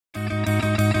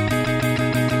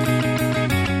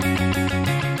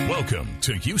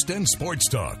to Houston Sports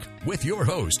Talk with your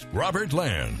host, Robert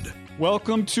Land.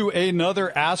 Welcome to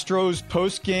another Astros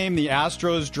postgame. The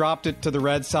Astros dropped it to the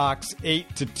Red Sox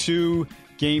 8-2.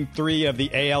 Game 3 of the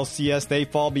ALCS. They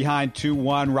fall behind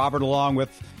 2-1. Robert along with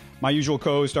my usual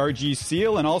co-host RG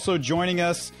Seal. And also joining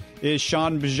us is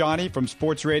Sean Bajani from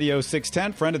Sports Radio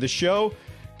 610, friend of the show.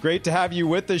 Great to have you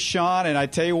with us, Sean. And I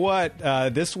tell you what,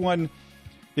 this one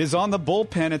is on the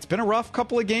bullpen. It's been a rough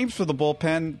couple of games for the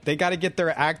bullpen. They got to get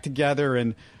their act together.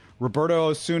 And Roberto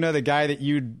Osuna, the guy that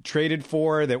you traded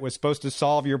for that was supposed to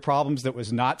solve your problems, that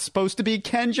was not supposed to be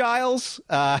Ken Giles.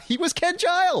 He was Ken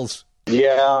Giles.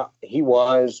 Yeah, he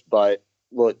was. But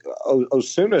look,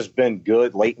 Osuna's been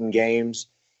good late in games.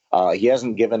 He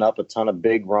hasn't given up a ton of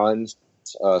big runs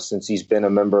since he's been a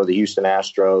member of the Houston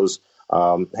Astros.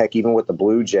 Heck, even with the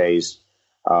Blue Jays.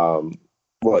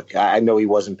 Look, I know he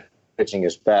wasn't pitching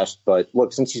his best, but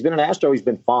look, since he's been an Astro, he's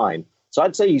been fine. So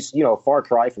I'd say he's, a far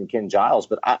cry from Ken Giles,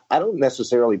 but I don't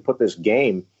necessarily put this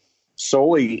game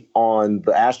solely on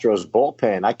the Astros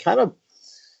bullpen.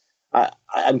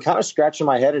 I'm kind of scratching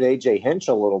my head at A.J. Hinch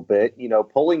a little bit.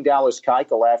 Pulling Dallas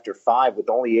Keuchel after 5 with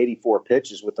only 84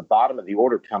 pitches with the bottom of the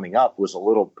order coming up was a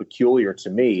little peculiar to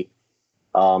me.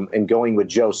 And going with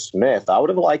Joe Smith, I would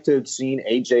have liked to have seen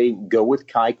A.J. go with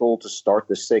Keuchel to start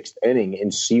the 6th inning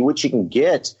and see what you can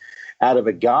get out of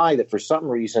a guy that for some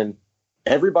reason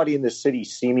everybody in the city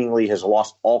seemingly has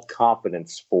lost all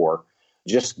confidence for,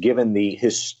 just given the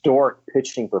historic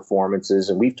pitching performances.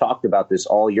 And we've talked about this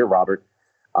all year, Robert,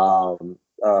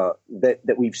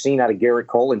 that we've seen out of Garrett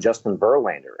Cole and Justin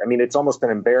Verlander. I mean, it's almost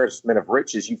an embarrassment of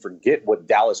riches. You forget what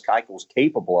Dallas Keuchel's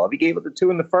capable of. He gave up the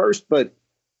 2 in the first, but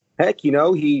heck,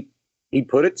 he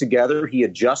put it together. He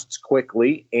adjusts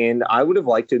quickly, and I would have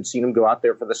liked to have seen him go out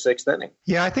there for the 6th inning.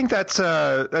 Yeah, I think that's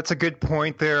a good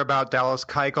point there about Dallas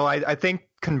Keuchel. I think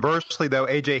conversely, though,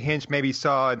 A.J. Hinch maybe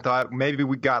saw and thought maybe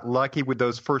we got lucky with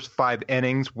those first 5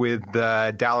 innings with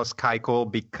Dallas Keuchel,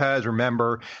 because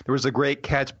remember, there was a great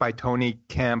catch by Tony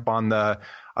Kemp on the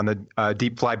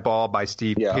deep fly ball by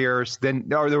Steve Pearce. Then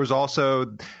there was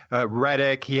also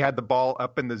Reddick. He had the ball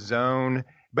up in the zone.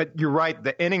 But you're right.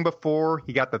 The inning before,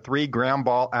 he got the 3 ground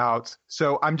ball outs.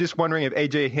 So I'm just wondering if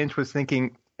A.J. Hinch was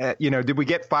thinking, did we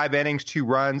get 5 innings, 2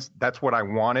 runs? That's what I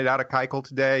wanted out of Keuchel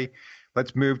today.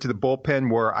 Let's move to the bullpen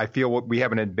where I feel we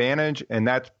have an advantage, and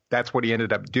that's what he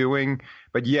ended up doing.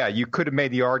 But yeah, you could have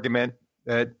made the argument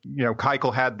that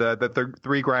Keuchel had the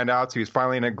 3 ground outs. He was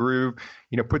finally in a groove.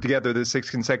 Put together the 6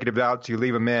 consecutive outs. You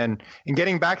leave him in. And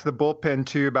getting back to the bullpen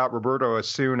too about Roberto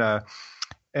Osuna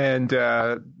and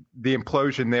the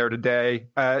implosion there today.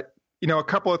 A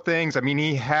couple of things. I mean,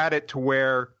 he had it to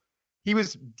where he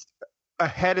was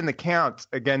ahead in the count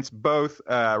against both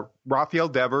Rafael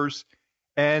Devers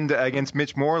and against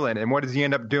Mitch Moreland. And what does he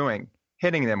end up doing?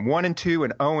 Hitting them 1-2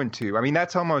 and 0-2. I mean,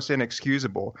 that's almost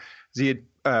inexcusable. He had,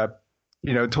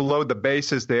 to load the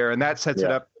bases there, and that sets it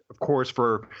up, of course,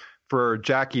 for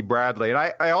Jackie Bradley.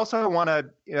 And I also want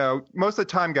to, most of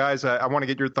the time, guys, I want to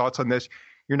get your thoughts on this.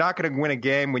 You're not going to win a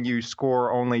game when you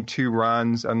score only 2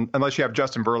 runs, unless you have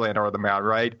Justin Verlander on the mound,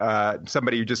 right?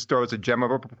 Somebody who just throws a gem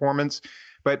of a performance.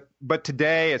 But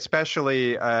today,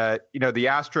 especially, the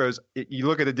Astros, you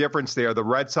look at the difference there. The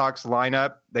Red Sox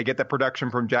lineup, they get the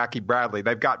production from Jackie Bradley.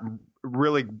 They've gotten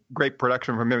really great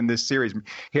production from him in this series.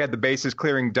 He had the bases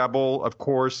clearing double, of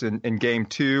course, in game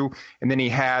 2, and then he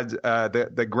had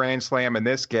the grand slam in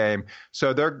this game.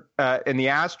 So they're in the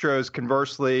Astros,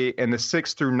 conversely, in the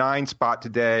 6 through 9 spot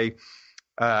today.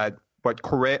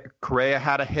 Correa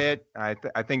had a hit.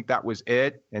 I think that was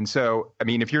it. And so, I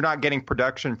mean, if you're not getting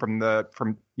production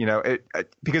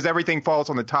because everything falls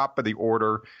on the top of the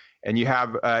order, and you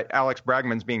have Alex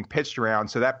Bregman's being pitched around,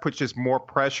 so that puts just more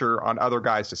pressure on other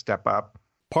guys to step up.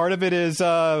 Part of it is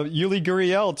Yuli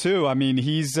Gurriel too. I mean,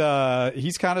 he's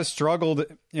kind of struggled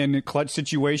in clutch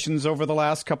situations over the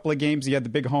last couple of games. He had the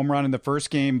big home run in the first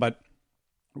game, but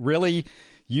really,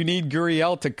 you need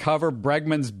Gurriel to cover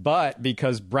Bregman's butt,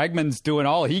 because Bregman's doing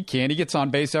all he can. He gets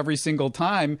on base every single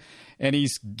time, and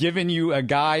he's giving you a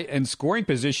guy in scoring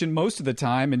position most of the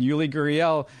time. And Yuli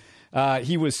Gurriel,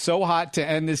 he was so hot to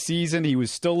end the season. He was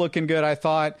still looking good, I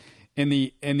thought, in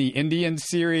the Indians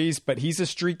series, but he's a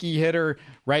streaky hitter.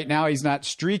 Right now, he's not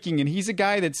streaking, and he's a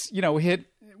guy that's hit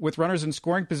with runners in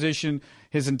scoring position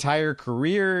his entire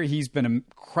career. He's been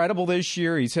incredible this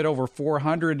year. He's hit over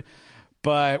 400.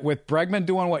 But with Bregman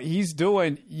doing what he's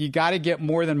doing, you got to get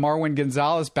more than Marwin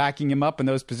Gonzalez backing him up in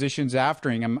those positions after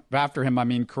him. I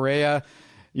mean, Correa,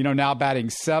 now batting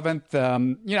 7th.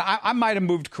 I might have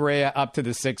moved Correa up to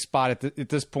the 6th spot at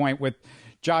this point with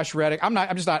Josh Reddick. I'm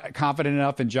just not confident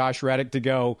enough in Josh Reddick to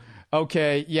go,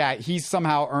 okay, yeah, he's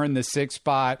somehow earned the 6th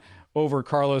spot over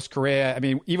Carlos Correa. I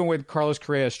mean, even with Carlos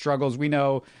Correa's struggles, we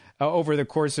know over the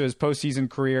course of his postseason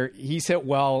career, he's hit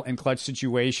well in clutch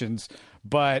situations.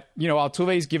 But,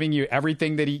 Altuve's giving you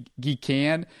everything that he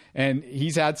can, and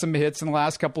he's had some hits in the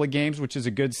last couple of games, which is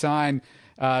a good sign.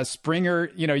 Springer,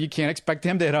 you can't expect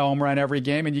him to hit a home run every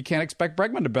game, and you can't expect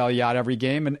Bregman to bail you out every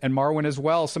game, and Marwin as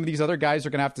well. Some of these other guys are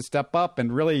going to have to step up,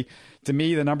 and really, to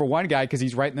me, the number one guy, because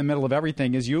he's right in the middle of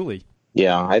everything, is Yuli.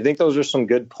 Yeah, I think those are some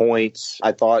good points.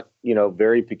 I thought,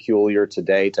 very peculiar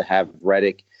today to have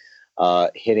Reddick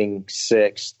hitting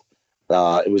sixth.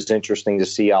 It was interesting to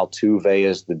see Altuve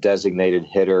as the designated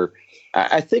hitter.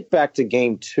 I think back to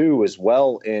game two as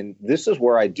well, and this is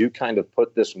where I do kind of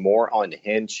put this more on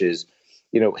Hinch is,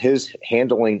 his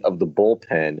handling of the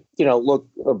bullpen. Look,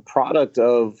 a product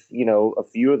of, a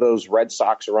few of those Red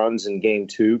Sox runs in game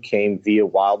two came via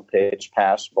wild pitch,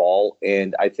 pass ball,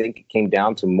 and I think it came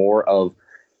down to more of,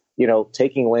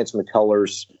 taking Lance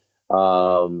McCullers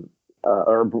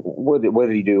or what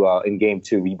did he do in game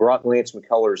two? He brought Lance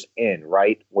McCullers in,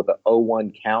 right, with a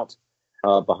 0-1 count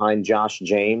behind Josh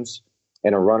James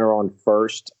and a runner on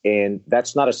first. And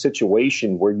that's not a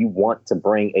situation where you want to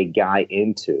bring a guy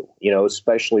into,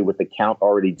 especially with the count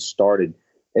already started.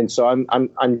 And so I'm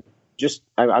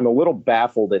a little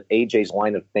baffled at AJ's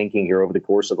line of thinking here over the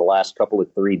course of the last couple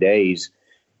of 3 days,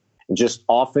 just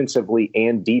offensively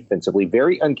and defensively,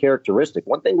 very uncharacteristic.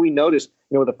 One thing we noticed,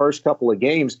 the first couple of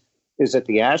games is that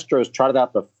the Astros trotted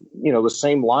out the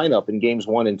same lineup in games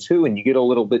 1 and 2, and you get a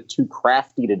little bit too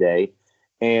crafty today.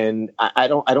 And I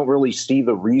don't really see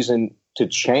the reason to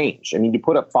change. I mean, you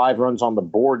put up 5 runs on the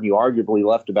board, and you arguably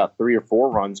left about 3 or 4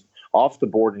 runs off the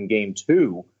board in game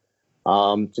 2.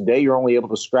 Today, you're only able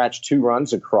to scratch 2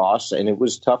 runs across, and it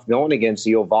was tough going against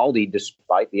Eovaldi,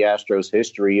 despite the Astros'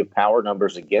 history of power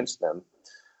numbers against them.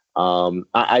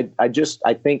 I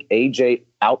think AJ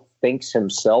outthinks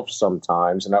himself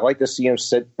sometimes, and I'd like to see him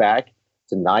sit back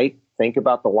tonight, think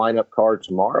about the lineup card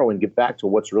tomorrow, and get back to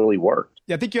what's really worked.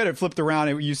 Yeah, I think you had it flipped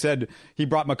around. You said he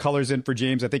brought McCullers in for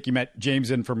James. I think you meant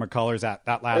James in for McCullers at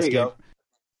that last game. Go.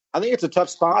 I think it's a tough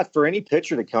spot for any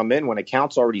pitcher to come in when a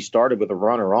count's already started with a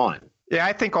runner on. Yeah,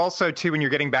 I think also, too, when you're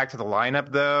getting back to the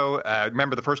lineup, though,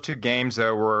 remember the first 2 games,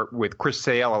 though, were with Chris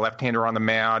Sale, a left-hander on the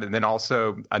mound, and then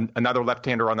also another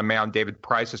left-hander on the mound, David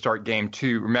Price, to start game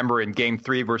 2. Remember in game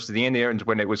 3 versus the Indians,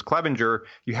 when it was Clevenger,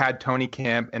 you had Tony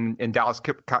Kemp and Dallas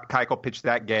Keuchel pitched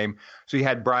that game. So you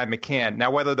had Brian McCann.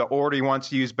 Now, whether the order he wants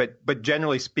to use, but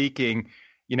generally speaking,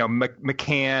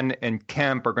 McCann and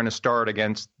Kemp are going to start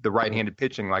against the right-handed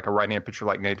pitching, like a right-handed pitcher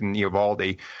like Nathan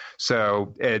Eovaldi.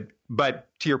 So, but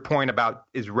to your point about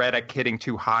is Reddick hitting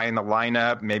too high in the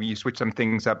lineup, maybe you switch some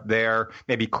things up there.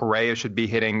 Maybe Correa should be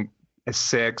hitting a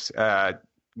 6.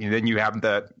 Then you have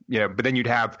but then you'd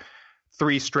have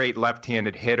 3 straight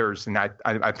left-handed hitters, and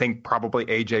I think probably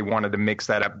AJ wanted to mix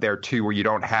that up there too, where you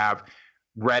don't have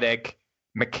Reddick,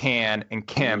 McCann, and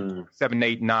Kemp, 7,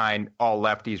 8, 9, all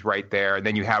lefties right there. And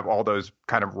then you have all those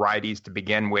kind of righties to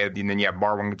begin with. And then you have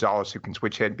Marwin Gonzalez, who can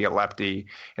switch hit and be a lefty,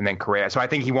 and then Correa. So I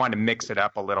think he wanted to mix it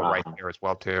up a little right there as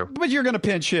well, too. But you're going to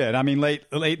pinch hit. I mean, late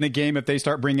in the game, if they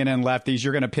start bringing in lefties,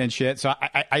 you're going to pinch hit. So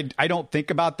I don't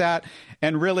think about that.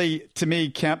 And really, to me,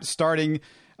 Kemp starting –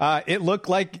 it looked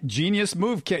like genius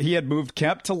move. He had moved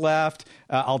Kemp to left.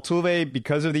 Altuve,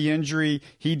 because of the injury,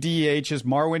 he DHs.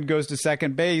 Marwin goes to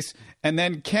second base. And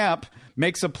then Kemp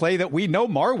makes a play that we know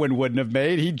Marwin wouldn't have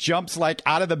made. He jumps like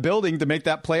out of the building to make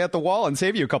that play at the wall and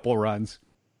save you a couple of runs.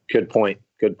 Good point.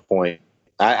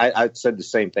 I said the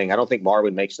same thing. I don't think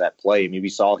Marwin makes that play. I mean, we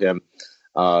saw him,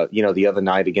 the other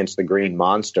night against the Green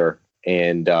Monster.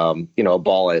 And, a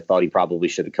ball I thought he probably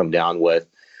should have come down with.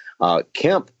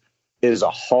 Kemp is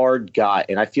a hard guy,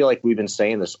 and I feel like we've been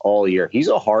saying this all year. He's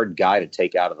a hard guy to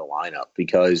take out of the lineup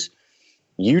because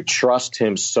you trust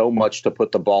him so much to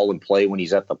put the ball in play when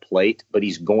he's at the plate, but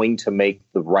he's going to make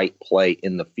the right play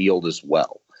in the field as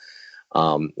well.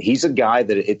 He's a guy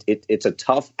that it's a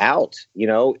tough out,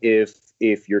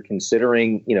 if you're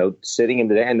considering, sitting him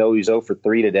today. I know he's 0 for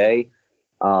 3 today,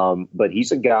 but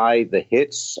he's a guy, the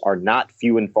hits are not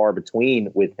few and far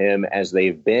between with him as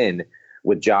they've been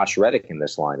with Josh Reddick in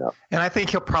this lineup. And I think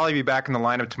he'll probably be back in the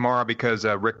lineup tomorrow because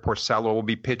Rick Porcello will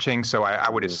be pitching. So I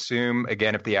would assume,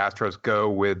 again, if the Astros go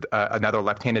with another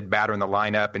left-handed batter in the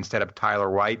lineup instead of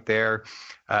Tyler White there,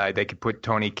 they could put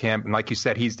Tony Kemp. And like you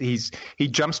said, he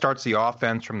jumpstarts the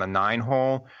offense from the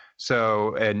 9-hole.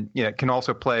 So, and can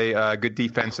also play good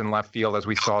defense in left field as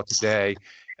we saw today.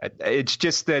 It's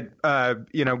just that,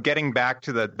 getting back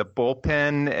to the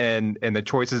bullpen and the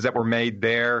choices that were made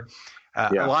there,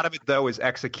 a lot of it, though, is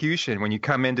execution. When you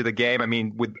come into the game, I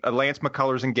mean, with Lance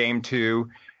McCullers in game 2,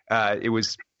 It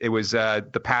was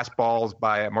the pass balls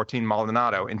by Martin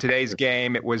Maldonado. In today's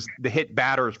game, it was the hit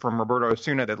batters from Roberto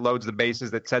Osuna that loads the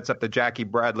bases, that sets up the Jackie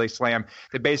Bradley slam,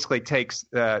 that basically takes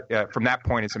from that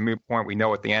point, it's a moot point. We know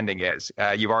what the ending is.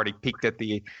 You've already peeked at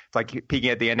it's like peeking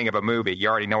at the ending of a movie. You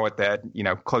already know what that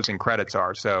closing credits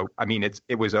are. So I mean,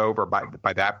 it was over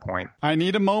by that point. I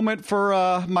need a moment for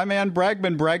my man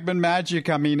Bregman magic.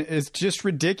 I mean, it's just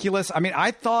ridiculous. I mean,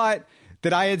 I thought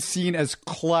that I had seen as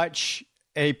clutch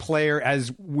a player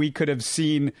as we could have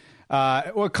seen,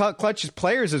 clutch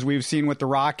players as we've seen with the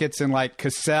Rockets and like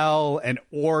Cassell and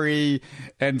Ori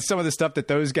and some of the stuff that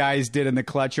those guys did in the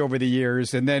clutch over the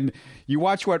years. And then you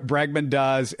watch what Bregman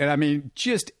does, and I mean,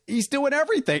 just he's doing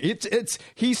everything.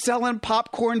 He's selling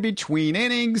popcorn between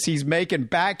innings. He's making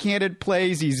backhanded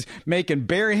plays. He's making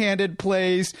barehanded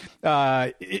plays.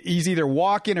 He's either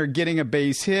walking or getting a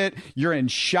base hit. You're in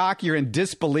shock. You're in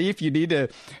disbelief. You need to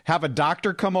have a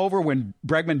doctor come over when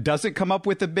Bregman doesn't come up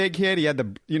with a big hit. He had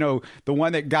the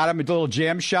one that got him a little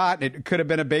jam shot. It could have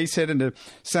been a base hit into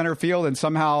center field, and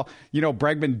somehow,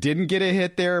 Bregman didn't get a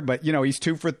hit there, but, he's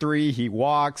 2 for 3. He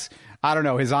walks. I don't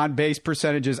know. His on-base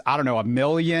percentage is, I don't know, 1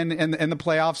 million in the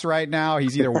playoffs right now.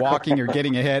 He's either walking or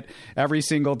getting a hit every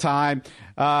single time.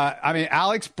 I mean,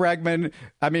 Alex Bregman,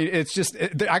 I mean, it's just,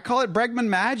 I call it Bregman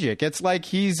magic. It's like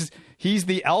he's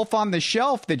the elf on the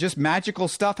shelf that just magical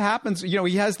stuff happens.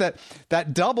 He has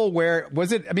that double where it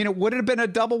would have been a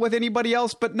double with anybody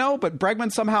else, but no, but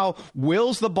Bregman somehow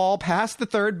wills the ball past the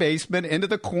third baseman into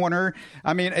the corner.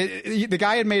 I mean, the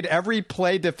guy had made every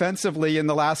play defensively in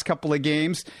the last couple of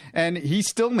games, and he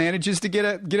still manages to get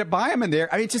it by him in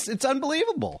there. I mean, it's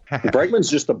unbelievable. Bregman's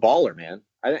just a baller, man.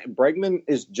 Bregman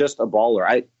is just a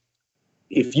baller.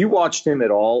 If you watched him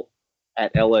at all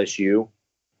at LSU,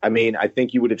 I mean, I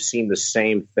think you would have seen the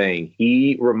same thing.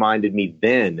 He reminded me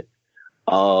then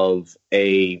of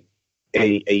a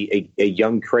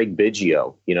young Craig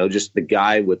Biggio, just the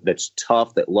guy that's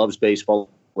tough, that loves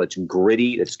baseball, that's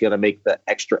gritty, that's going to make the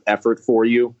extra effort for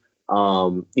you,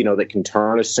 that can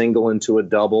turn a single into a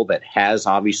double, that has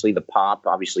obviously the pop.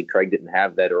 Obviously, Craig didn't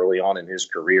have that early on in his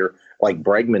career like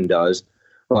Bregman does,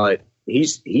 but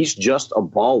he's just a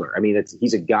baller. I mean,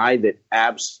 he's a guy that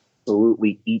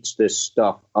absolutely eats this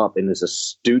stuff up and is a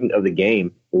student of the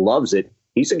game, loves it.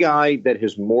 He's a guy that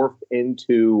has morphed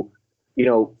into,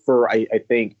 I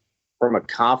think from a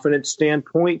confidence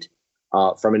standpoint,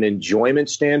 from an enjoyment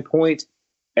standpoint,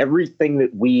 everything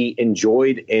that we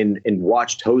enjoyed and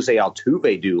watched Jose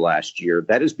Altuve do last year,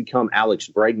 that has become Alex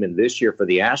Bregman this year for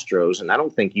the Astros. And I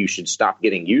don't think you should stop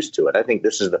getting used to it. I think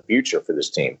this is the future for this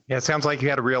team. Yeah, it sounds like you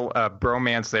had a real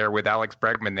bromance there with Alex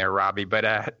Bregman there, Robbie. But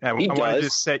I want to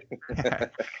just say,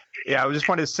 yeah, I just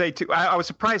wanted to say, too, I was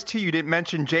surprised, too, you didn't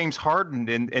mention James Harden.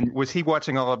 And was he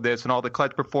watching all of this and all the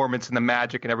clutch performance and the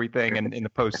magic and everything in the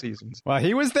postseason? Well,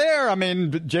 he was there. I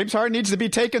mean, James Harden needs to be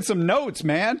taking some notes,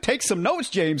 man. Take some notes,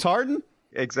 James Harden.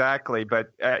 Exactly.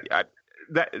 But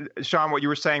Sean, what you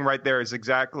were saying right there is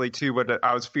exactly too what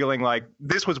I was feeling like.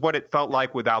 This was what it felt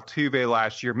like with Altuve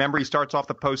last year. Remember, he starts off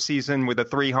the postseason with a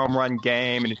 3 home run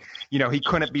game, and he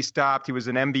couldn't be stopped. He was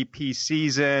an MVP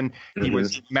season. He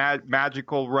was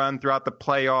magical run throughout the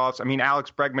playoffs. I mean,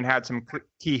 Alex Bregman had some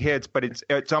key hits, but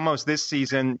it's almost this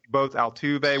season. Both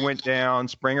Altuve went down,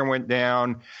 Springer went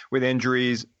down with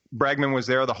injuries. Bregman was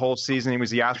there the whole season. He was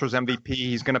the Astros MVP.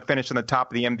 He's going to finish in the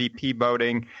top of the MVP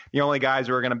voting. The only guys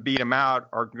who are going to beat him out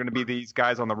are going to be these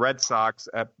guys on the Red Sox,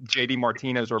 JD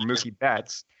Martinez or Mookie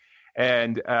Betts.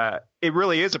 And it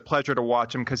really is a pleasure to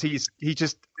watch him because he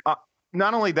just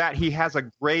not only that, he has a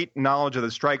great knowledge of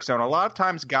the strike zone. A lot of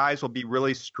times guys will be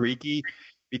really streaky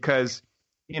because,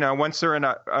 once they're in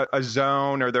a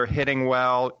zone or they're hitting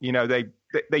well,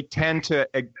 they tend to,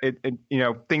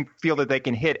 feel that they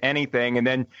can hit anything. And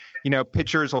then,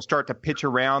 pitchers will start to pitch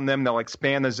around them. They'll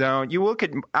expand the zone. You look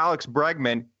at Alex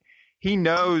Bregman, he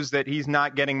knows that he's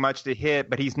not getting much to hit,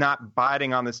 but he's not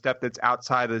biting on the stuff that's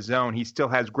outside the zone. He still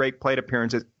has great plate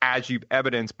appearances, as you've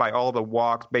evidenced by all the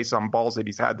walks based on balls that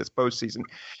he's had this postseason.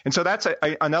 And so that's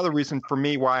another reason for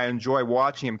me why I enjoy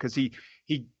watching him, because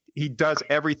he does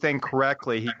everything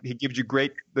correctly. He gives you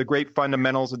the great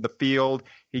fundamentals of the field.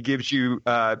 He gives you,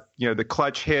 the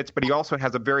clutch hits, but he also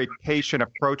has a very patient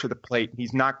approach to the plate.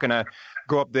 He's not going to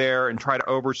go up there and try to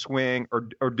overswing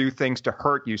or do things to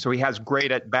hurt you. So he has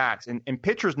great at bats, and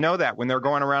pitchers know that when they're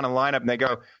going around a lineup and they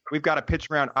go, we've got to pitch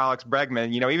around Alex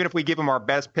Bregman. Even if we give him our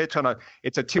best pitch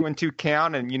it's a 2-2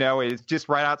 count, and it's just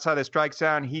right outside the strike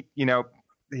zone.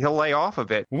 he'll lay off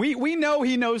of it. We know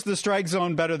he knows the strike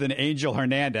zone better than Angel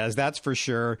Hernandez. That's for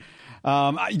sure.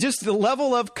 Just the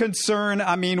level of concern.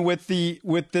 I mean, with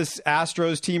this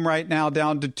Astros team right now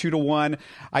down to 2-1.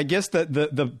 I guess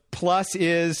the plus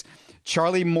is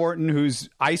Charlie Morton, who's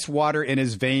ice water in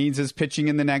his veins, is pitching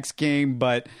in the next game.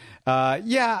 But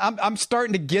I'm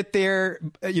starting to get there.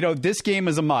 This game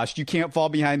is a must. You can't fall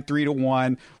behind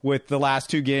 3-1 with the last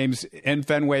two games in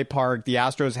Fenway Park. The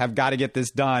Astros have got to get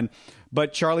this done.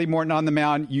 But Charlie Morton on the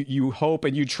mound, you hope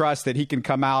and you trust that he can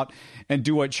come out and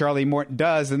do what Charlie Morton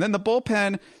does. And then the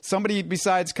bullpen, somebody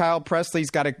besides Kyle Presley's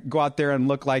got to go out there and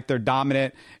look like they're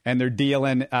dominant and they're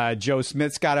dealing. Joe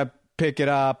Smith's got to pick it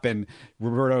up, and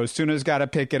Roberto Osuna's got to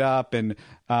pick it up, and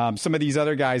some of these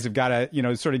other guys have got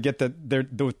to sort of get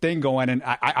the thing going. And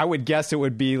I would guess it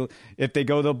would be if they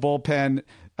go the bullpen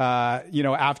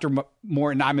after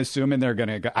Morton. I'm assuming they're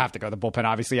going to have to go the bullpen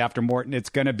obviously after Morton. It's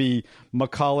going to be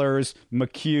McCullers,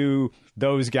 McHugh,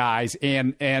 those guys,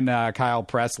 and Kyle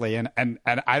Presley, and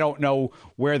I don't know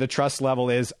where the trust level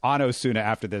is on Osuna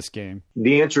after this game.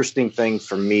 The interesting thing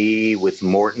for me with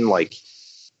Morton,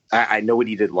 I know what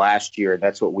he did last year, and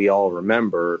that's what we all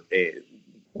remember.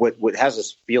 What has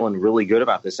us feeling really good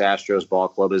about this Astros ball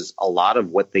club is a lot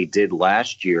of what they did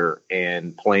last year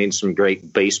and playing some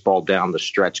great baseball down the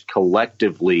stretch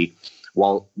collectively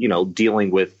while,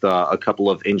 dealing with a couple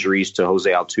of injuries to Jose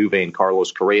Altuve and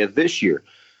Carlos Correa this year.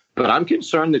 But I'm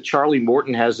concerned that Charlie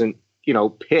Morton hasn't,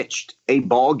 pitched a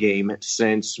ball game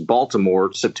since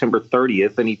Baltimore, September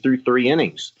 30th, and he threw 3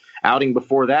 innings. Outing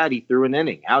before that, he threw an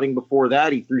inning. Outing before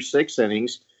that, he threw 6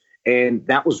 innings. And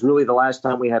that was really the last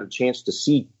time we had a chance to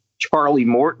see Charlie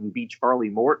Morton be Charlie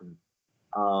Morton.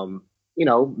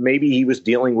 Maybe he was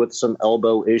dealing with some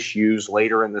elbow issues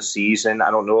later in the season. I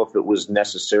don't know if it was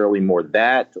necessarily more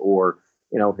that or,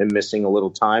 him missing a little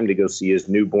time to go see his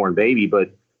newborn baby. But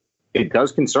it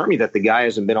does concern me that the guy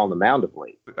hasn't been on the mound of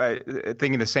late.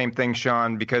 Thinking the same thing,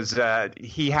 Sean, because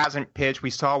he hasn't pitched.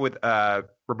 We saw with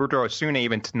Roberto Osuna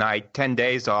even tonight, 10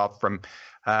 days off from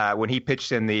when he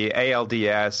pitched in the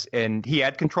ALDS, and he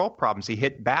had control problems. He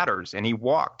hit batters and he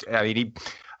walked. I mean, he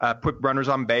put runners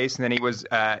on base, and then he was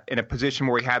in a position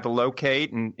where he had to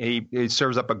locate, and he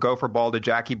serves up a gopher ball to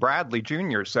Jackie Bradley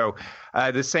Jr. So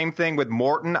the same thing with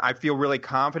Morton. I feel really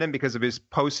confident because of his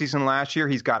postseason last year.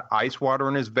 He's got ice water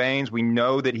in his veins. We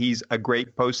know that he's a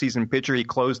great postseason pitcher. He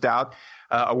closed out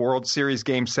a World Series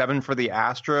Game 7 for the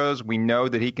Astros. We know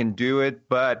that he can do it,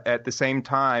 but at the same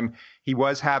time, he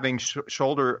was having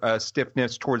shoulder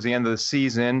stiffness towards the end of the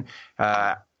season.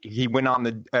 He went on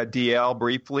the DL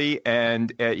briefly,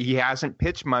 and he hasn't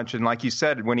pitched much. And like you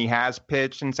said, when he has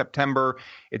pitched in September,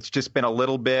 it's just been a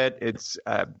little bit. It's,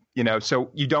 so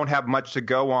you don't have much to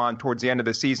go on towards the end of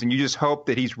the season. You just hope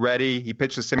that he's ready. He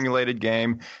pitched a simulated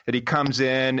game, that he comes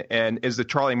in and is the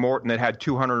Charlie Morton that had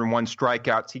 201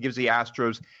 strikeouts. He gives the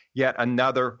Astros yet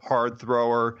another hard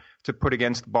thrower to put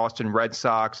against the Boston Red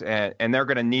Sox, and they're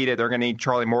going to need it. They're going to need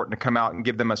Charlie Morton to come out and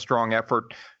give them a strong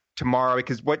effort tomorrow,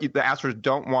 because what the Astros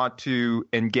don't want to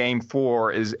in Game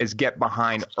 4 is get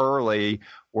behind early,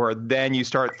 where then you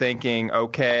start thinking,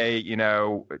 okay,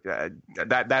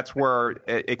 that's where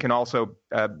it can also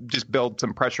just build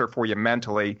some pressure for you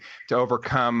mentally to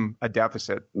overcome a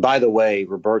deficit. By the way,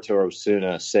 Roberto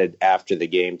Osuna said after the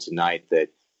game tonight that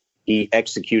he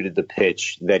executed the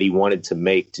pitch that he wanted to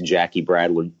make to Jackie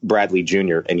Bradley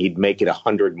Jr., and he'd make it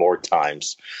 100 more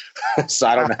times. So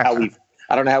I don't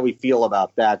know how we feel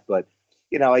about that, but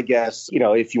I guess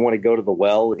if you want to go to the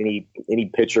well, any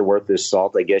pitcher worth his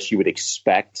salt, I guess you would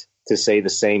expect to say the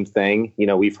same thing.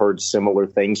 We've heard similar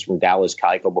things from Dallas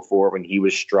Keuchel before when he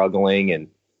was struggling,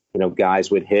 and guys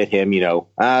would hit him. It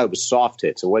was soft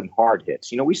hits, it wasn't hard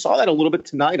hits. We saw that a little bit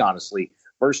tonight, honestly.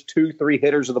 First 2-3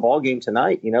 hitters of the ball game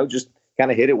tonight, just kind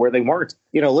of hit it where they weren't.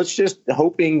 Let's just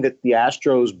hoping that the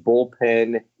Astros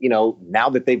bullpen, now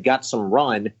that they've got some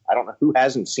run, I don't know who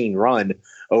hasn't seen run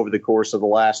over the course of the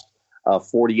last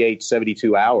 48,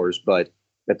 72 hours, but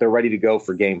that they're ready to go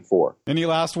for Game 4. Any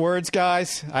last words,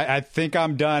 guys? I think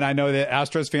I'm done. I know that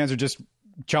Astros fans are just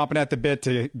chomping at the bit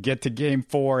to get to Game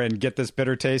 4 and get this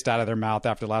bitter taste out of their mouth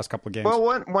after the last couple of games.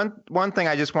 Well, one thing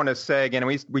I just want to say again,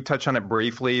 we touched on it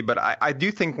briefly, but I do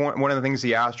think one of the things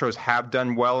the Astros have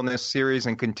done well in this series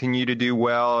and continue to do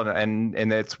well,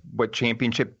 and that's what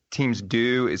championship teams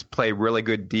do, is play really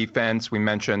good defense. We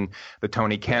mentioned the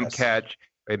Tony Kemp catch.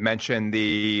 We mentioned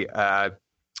the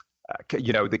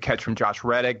the catch from Josh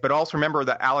Reddick, but also remember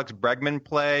the Alex Bregman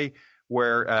play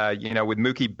where with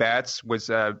Mookie Betts was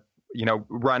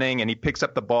running, and he picks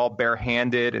up the ball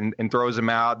barehanded and throws him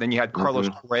out. Then you had Carlos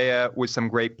Correa with some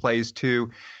great plays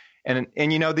too. And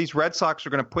these Red Sox are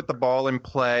going to put the ball in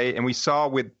play, and we saw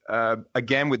with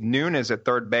again with Nunes at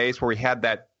third base where we had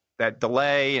that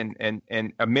delay and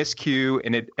a miscue,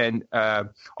 and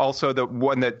also the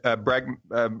one that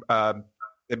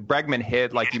Bregman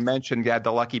hit, like you mentioned, had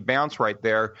the lucky bounce right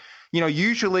there.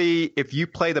 Usually if you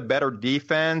play the better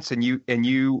defense and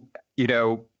you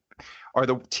are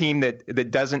the team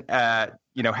that doesn't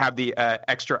have the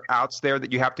extra outs there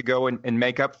that you have to go and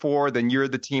make up for, then you're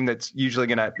the team that's usually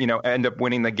going to end up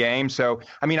winning the game. So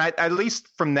at least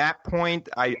from that point,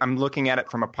 I'm looking at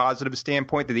it from a positive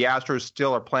standpoint that the Astros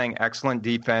still are playing excellent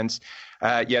defense.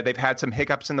 They've had some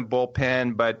hiccups in the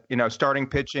bullpen, but starting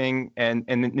pitching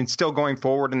and still going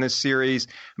forward in this series.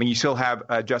 You still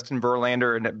have Justin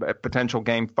Verlander in a potential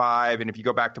Game 5, and if you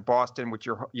go back to Boston, which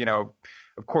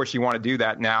of course you want to do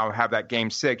that now, have that Game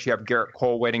 6. You have Garrett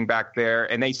Cole waiting back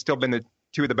there, and they've still been the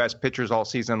two of the best pitchers all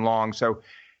season long. So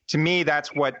to me,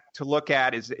 that's what to look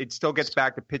at is it still gets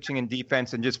back to pitching and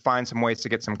defense and just find some ways to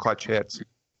get some clutch hits.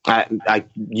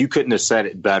 You couldn't have said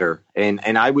it better. And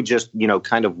I would just,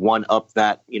 kind of one up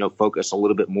that, focus a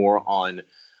little bit more on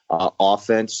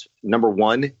offense. Number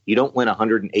one, you don't win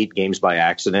 108 games by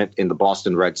accident, and the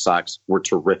Boston Red Sox were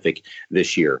terrific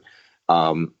this year.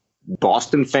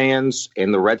 Boston fans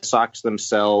and the Red Sox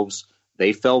themselves,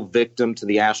 they fell victim to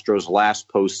the Astros last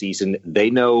postseason. They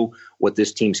know what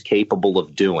this team's capable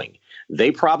of doing.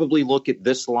 They probably look at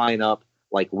this lineup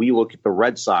like we look at the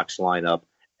Red Sox lineup,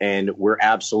 and we're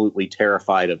absolutely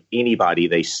terrified of anybody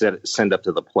they send up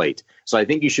to the plate. So I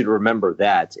think you should remember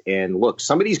that. And look,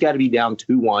 somebody's got to be down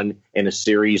 2-1 in a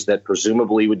series that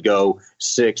presumably would go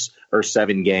 6 or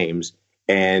 7 games.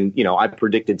 And, I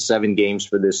predicted 7 games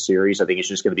for this series. I think it's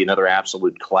just going to be another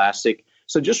absolute classic.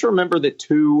 So just remember that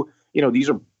these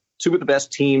are two of the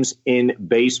best teams in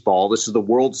baseball. This is the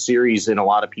World Series in a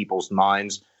lot of people's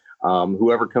minds.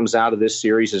 Whoever comes out of this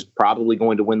series is probably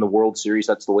going to win the World Series.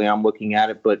 That's the way I'm looking at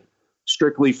it. But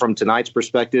strictly from tonight's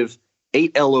perspective,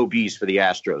 8 LOBs for the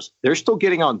Astros. They're still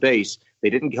getting on base.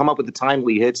 They didn't come up with the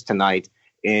timely hits tonight,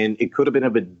 and it could have been a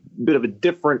bit of a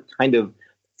different kind of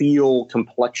feel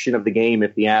complexion of the game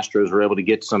if the Astros were able to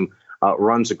get some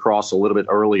runs across a little bit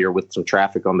earlier with some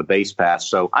traffic on the base pass.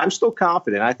 So I'm still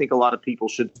confident. I think a lot of people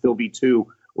should still be too,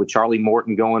 with Charlie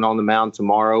Morton going on the mound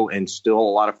tomorrow and still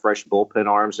a lot of fresh bullpen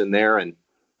arms in there. And,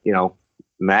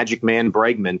 Magic Man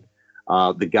Bregman,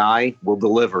 the guy will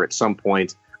deliver at some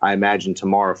point, I imagine,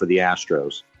 tomorrow for the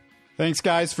Astros. Thanks,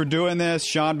 guys, for doing this.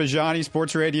 Sean Bajani,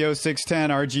 Sports Radio 610,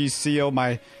 RGCO,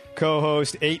 my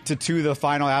co-host. 8-2 the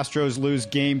final. Astros lose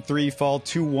Game 3, fall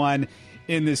 2-1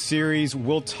 in this series.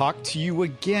 We'll talk to you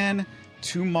again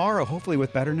tomorrow, hopefully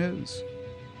with better news.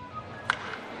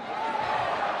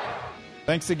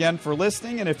 Thanks again for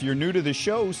listening, and if you're new to the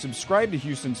show, subscribe to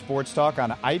Houston Sports Talk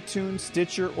on iTunes,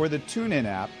 Stitcher, or the TuneIn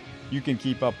app. You can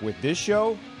keep up with this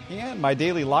show and my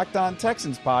daily Locked On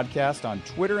Texans podcast on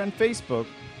Twitter and Facebook,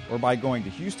 or by going to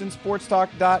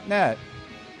HoustonSportsTalk.net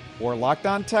or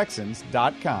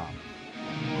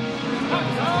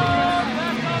LockedOnTexans.com.